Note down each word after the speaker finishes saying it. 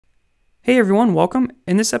Hey everyone, welcome.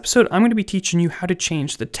 In this episode, I'm going to be teaching you how to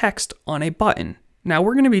change the text on a button. Now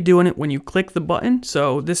we're going to be doing it when you click the button.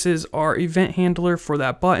 So this is our event handler for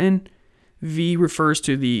that button. V refers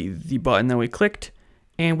to the button that we clicked,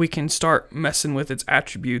 and we can start messing with its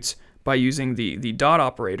attributes by using the dot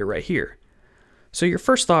operator right here. So your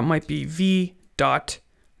first thought might be V dot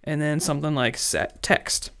and then something like set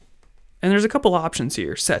text. And there's a couple options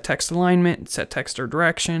here: set text alignment, set text or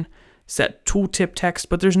direction, set tooltip text,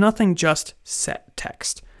 but there's nothing just set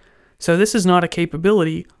text. So this is not a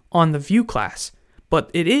capability on the view class,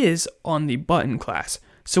 but it is on the button class.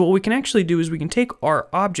 So what we can actually do is we can take our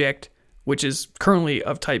object, which is currently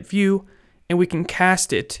of type view, and we can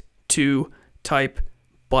cast it to type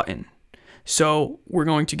button. So we're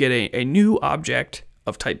going to get a new object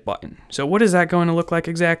of type button. So what is that going to look like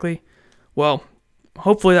exactly? Well,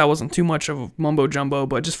 hopefully that wasn't too much of a mumbo jumbo,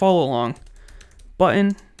 but just follow along.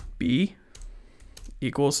 Button B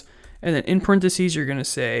equals, and then in parentheses you're going to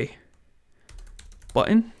say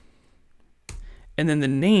button, and then the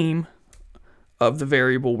name of the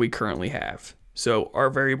variable we currently have. So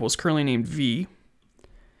our variable is currently named V.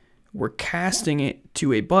 We're casting it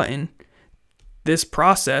to a button. This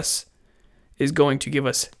process is going to give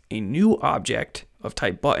us a new object of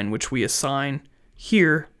type button, which we assign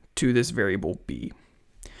here to this variable B.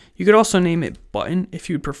 You could also name it button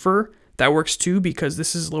if you'd prefer. That works too, because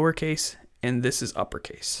this is lowercase and this is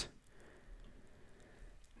uppercase.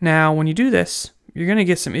 Now, when you do this, you're going to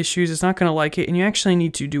get some issues. It's not going to like it, and you actually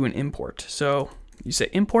need to do an import. So you say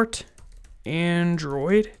import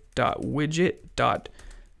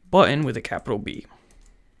android.widget.button with a capital B.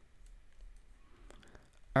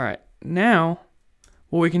 All right, now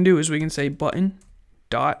what we can do is we can say button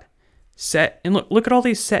dot set, and look at all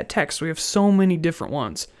these set text. We have so many different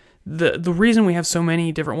ones. The reason we have so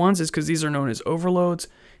many different ones is because these are known as overloads,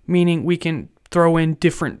 meaning we can throw in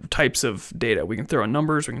different types of data. We can throw in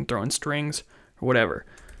numbers, we can throw in strings, or whatever.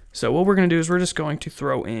 So what we're going to do is we're just going to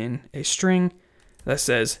throw in a string that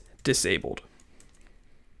says disabled.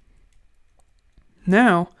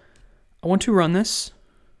 Now, I want to run this.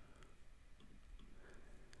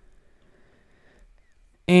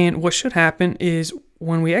 And what should happen is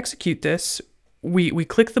when we execute this, we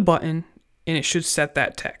click the button, and it should set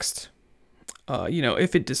that text,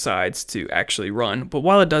 if it decides to actually run. But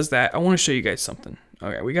while it does that, I want to show you guys something.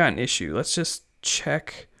 Okay, we got an issue. Let's just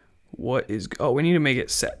check what is, we need to make it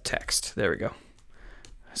set text. There we go.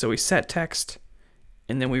 So we set text,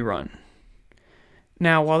 and then we run.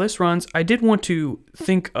 Now, while this runs, I did want to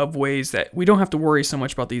think of ways that we don't have to worry so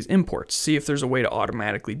much about these imports. See if there's a way to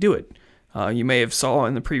automatically do it. You may have saw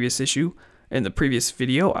in the previous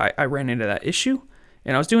video, I ran into that issue.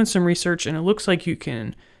 And I was doing some research, and it looks like you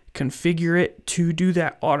can configure it to do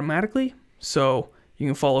that automatically. So you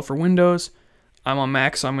can follow for Windows. I'm on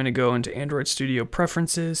Mac, so I'm going to go into Android Studio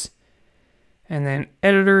Preferences, and then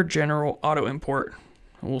Editor, General, Auto Import.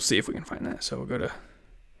 And we'll see if we can find that. So we'll go to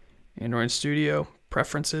Android Studio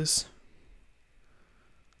Preferences,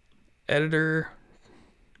 Editor,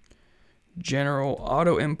 General,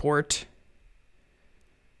 Auto Import,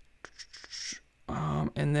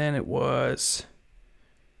 and then it was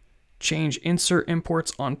change insert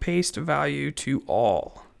imports on paste value to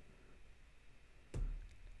all.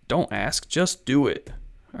 Don't ask, just do it.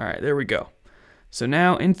 All right, there we go. So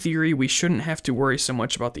now in theory, we shouldn't have to worry so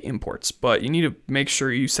much about the imports, but you need to make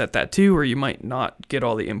sure you set that too, or you might not get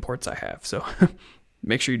all the imports I have. So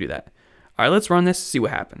make sure you do that. All right, let's run this, see what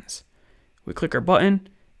happens. We click our button,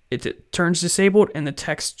 it turns disabled, and the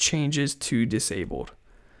text changes to disabled.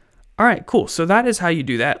 All right, cool. So that is how you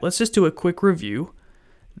do that. Let's just do a quick review.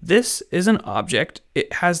 This is an object.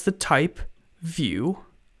 It has the type view.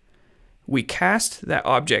 We cast that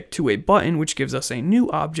object to a button, which gives us a new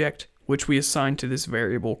object, which we assign to this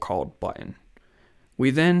variable called button. We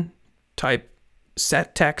then type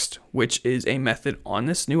set text, which is a method on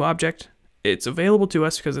this new object. It's available to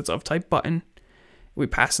us because it's of type button. We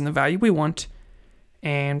pass in the value we want,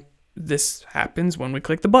 and this happens when we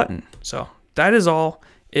click the button. So that is all.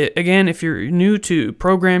 Again, if you're new to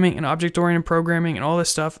programming and object-oriented programming and all this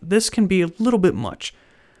stuff, this can be a little bit much.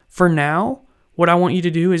 For now, what I want you to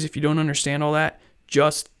do is, if you don't understand all that,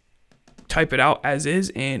 just type it out as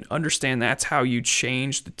is and understand that's how you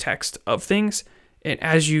change the text of things. And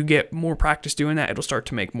as you get more practice doing that, it'll start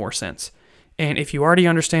to make more sense. And if you already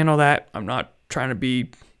understand all that, I'm not trying to be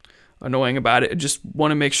annoying about it. I just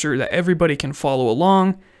want to make sure that everybody can follow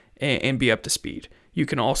along and be up to speed. You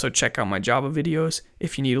can also check out my Java videos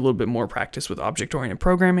if you need a little bit more practice with object-oriented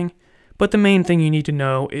programming. But the main thing you need to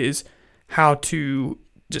know is how to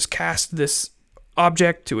just cast this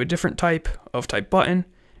object to a different type of type button,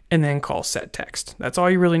 and then call set text. That's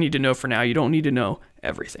all you really need to know for now. You don't need to know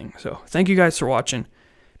everything. So thank you guys for watching.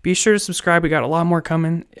 Be sure to subscribe. We got a lot more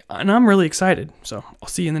coming, and I'm really excited. So I'll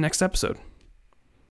see you in the next episode.